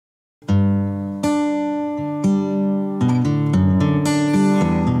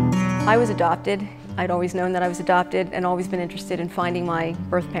I was adopted. I'd always known that I was adopted and always been interested in finding my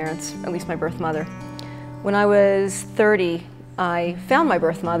birth parents, at least my birth mother. When I was 30, I found my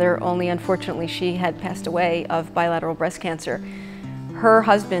birth mother, only unfortunately she had passed away of bilateral breast cancer. Her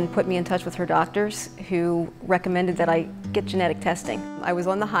husband put me in touch with her doctors who recommended that I get genetic testing. I was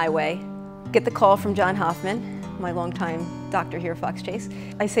on the highway, get the call from John Hoffman, my longtime doctor here at Fox Chase.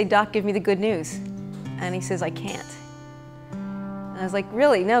 I say, "Doc, give me the good news." And he says, "I can't." And I was like,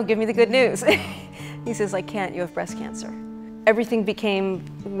 "Really? No, give me the good news." He says, "I can't, you have breast cancer." Everything became,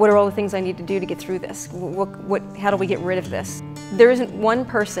 what are all the things I need to do to get through this? How do we get rid of this? There isn't one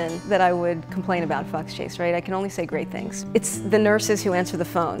person that I would complain about Fox Chase, right? I can only say great things. It's the nurses who answer the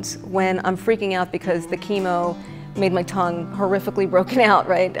phones when I'm freaking out because the chemo made my tongue horrifically broken out,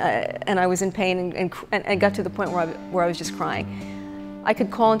 right? And I was in pain and I got to the point where I was just crying. I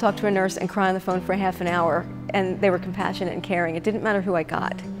could call and talk to a nurse and cry on the phone for half an hour, and they were compassionate and caring. It didn't matter who I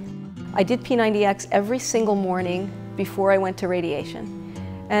got. I did P90X every single morning before I went to radiation.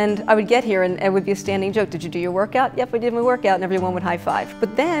 And I would get here and it would be a standing joke. "Did you do your workout?" "Yep, I did my workout," and everyone would high five.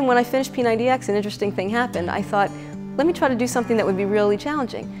 But then when I finished P90X, an interesting thing happened. I thought, let me try to do something that would be really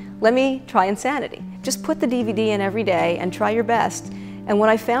challenging. Let me try insanity. Just put the DVD in every day and try your best. And what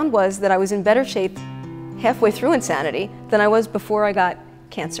I found was that I was in better shape halfway through insanity than I was before I got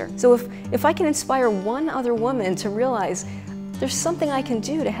cancer. So if I can inspire one other woman to realize there's something I can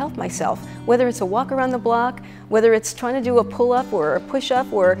do to help myself, whether it's a walk around the block, whether it's trying to do a pull-up or a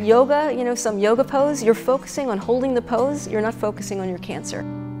push-up or yoga, you know, some yoga pose, you're focusing on holding the pose, you're not focusing on your cancer.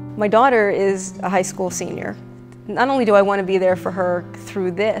 My daughter is a high school senior. Not only do I want to be there for her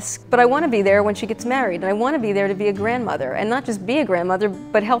through this, but I want to be there when she gets married, and I want to be there to be a grandmother, and not just be a grandmother,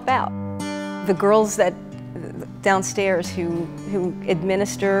 but help out. The girls that downstairs who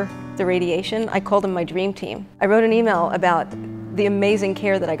administer the radiation, I call them my dream team. I wrote an email about the amazing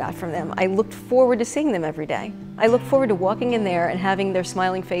care that I got from them. I looked forward to seeing them every day. I looked forward to walking in there and having their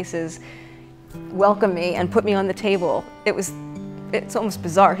smiling faces welcome me and put me on the table. It's almost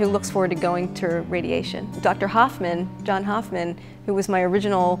bizarre. Who looks forward to going to radiation? Dr. Hoffman, John Hoffman, who was my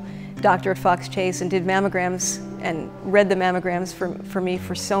original doctor at Fox Chase and did mammograms and read the mammograms for me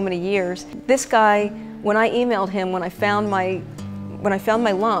for so many years. This guy, when I emailed him, when I found my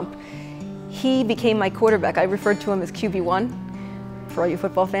lump, he became my quarterback. I referred to him as QB1 for all you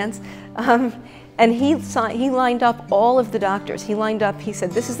football fans. And he lined up all of the doctors. He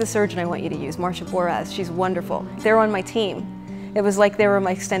said, "This is the surgeon I want you to use, Marsha Boraz. She's wonderful." They're on my team. It was like they were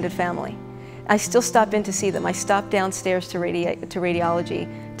my extended family. I still stop in to see them. I stop downstairs to radiology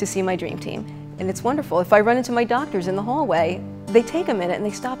to see my dream team. And it's wonderful. If I run into my doctors in the hallway, they take a minute and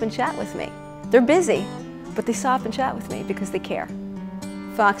they stop and chat with me. They're busy, but they stop and chat with me because they care.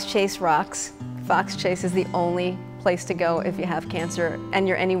 Fox Chase rocks. Fox Chase is the only place to go if you have cancer and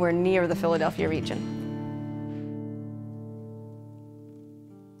you're anywhere near the Philadelphia region.